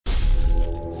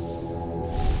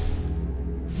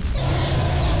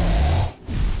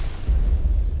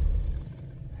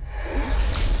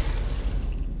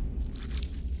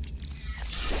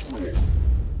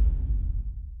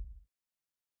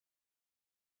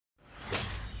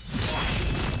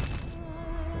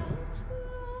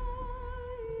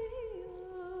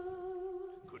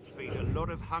lot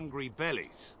of hungry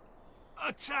bellies.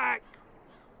 Attack!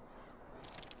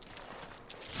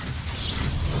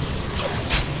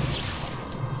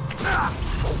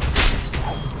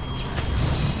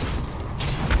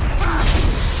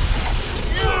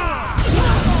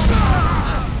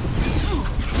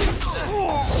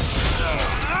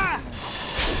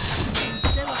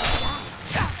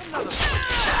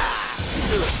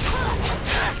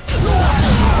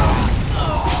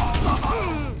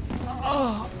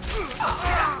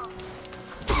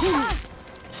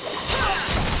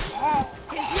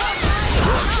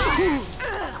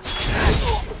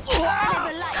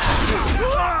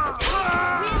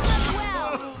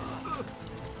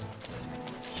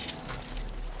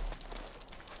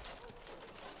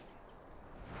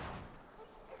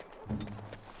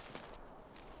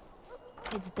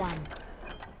 It's done.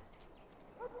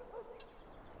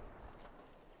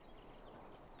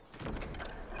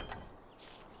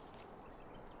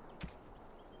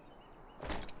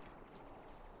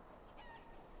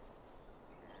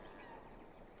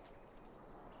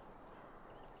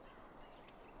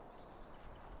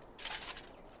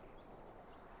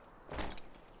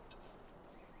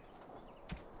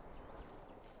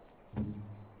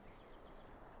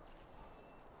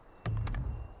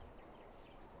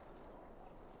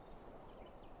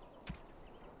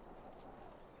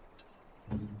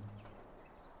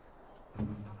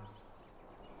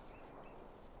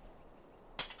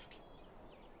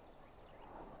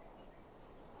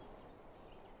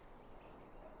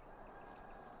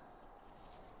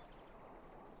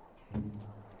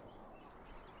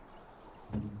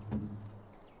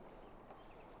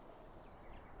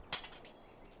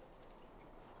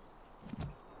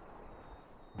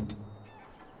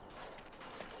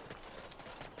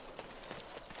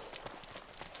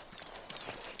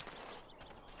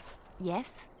 Yes?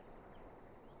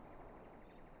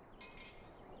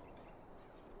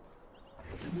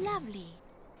 Lovely.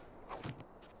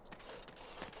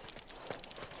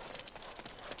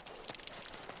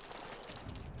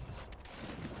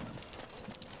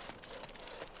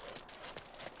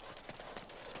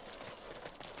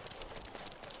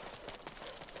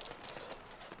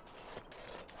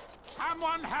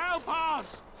 Someone help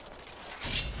us!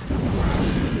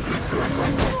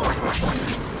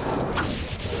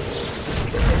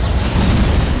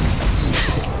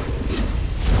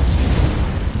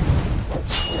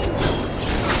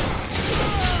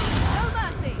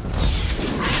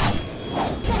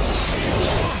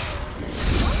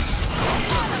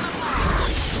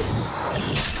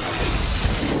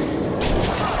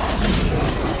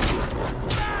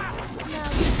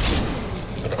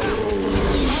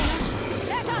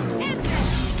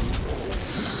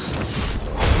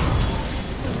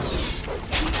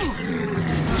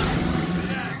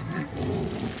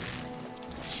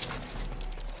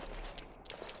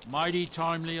 Mighty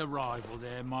timely arrival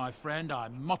there, my friend.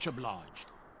 I'm much obliged.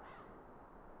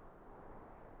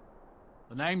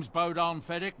 The name's Bodon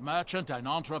Feddick, merchant and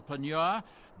entrepreneur.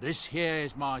 This here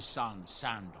is my son,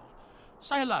 Sandal.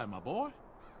 Say hello, my boy.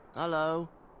 Hello.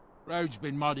 Road's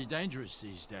been mighty dangerous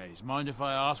these days. Mind if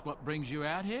I ask what brings you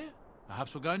out here?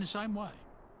 Perhaps we're going the same way.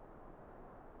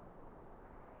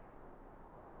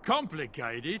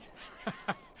 Complicated?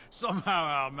 Somehow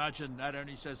I imagine that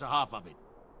only says a half of it.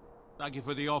 Thank you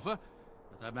for the offer,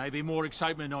 but there may be more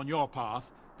excitement on your path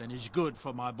than is good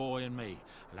for my boy and me.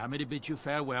 Allow me to bid you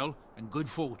farewell and good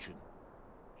fortune.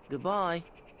 Goodbye.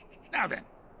 Now then,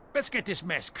 let's get this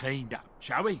mess cleaned up,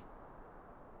 shall we?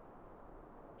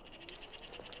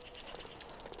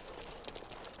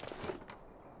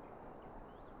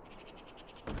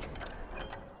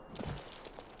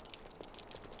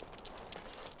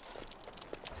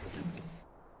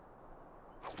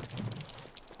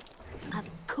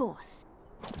 Of course.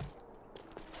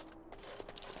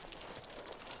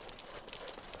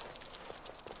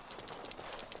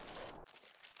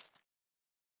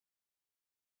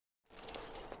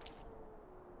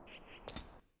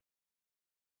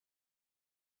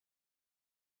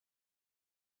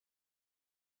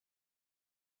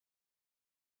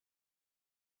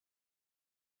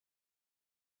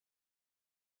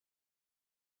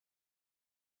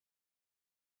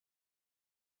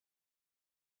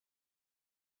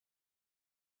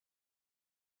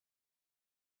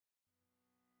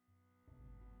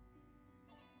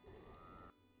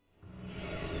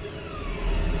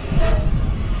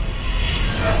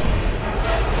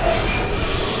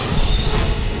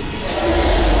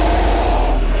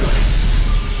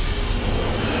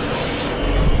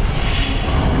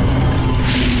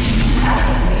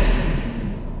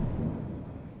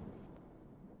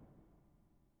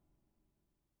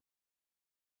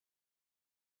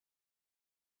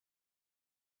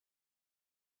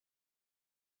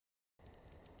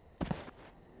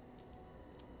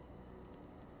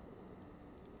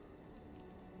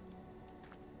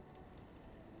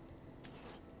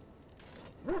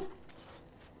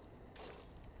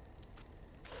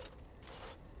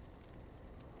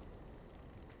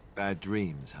 Bad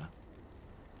dreams, huh?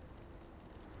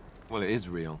 Well, it is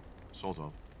real. Sort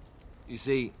of. You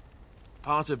see,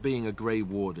 part of being a Grey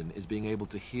Warden is being able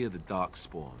to hear the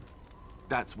Darkspawn.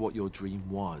 That's what your dream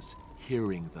was,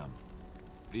 hearing them.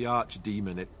 The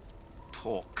Archdemon, it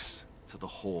talks to the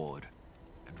Horde,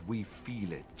 and we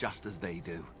feel it just as they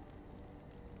do.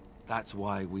 That's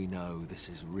why we know this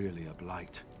is really a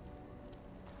blight.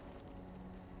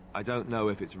 I don't know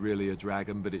if it's really a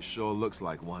dragon, but it sure looks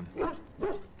like one.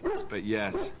 But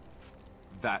yes,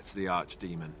 that's the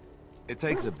Archdemon. It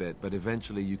takes a bit, but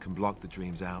eventually you can block the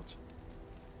dreams out.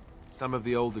 Some of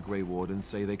the older Grey Wardens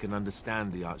say they can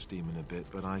understand the Archdemon a bit,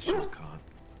 but I sure can't.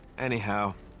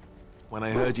 Anyhow, when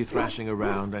I heard you thrashing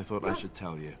around, I thought I should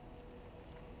tell you.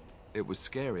 It was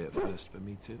scary at first for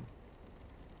me too.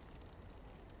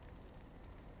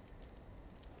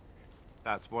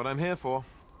 That's what I'm here for.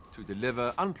 To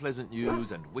deliver unpleasant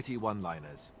news and witty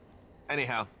one-liners.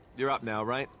 Anyhow, you're up now,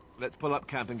 right? Let's pull up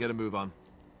camp and get a move on.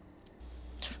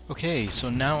 Okay, so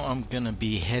now I'm gonna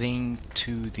be heading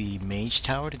to the Mage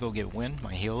Tower to go get Wynn,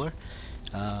 my healer.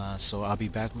 So I'll be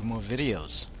back with more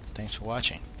videos. Thanks for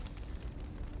watching.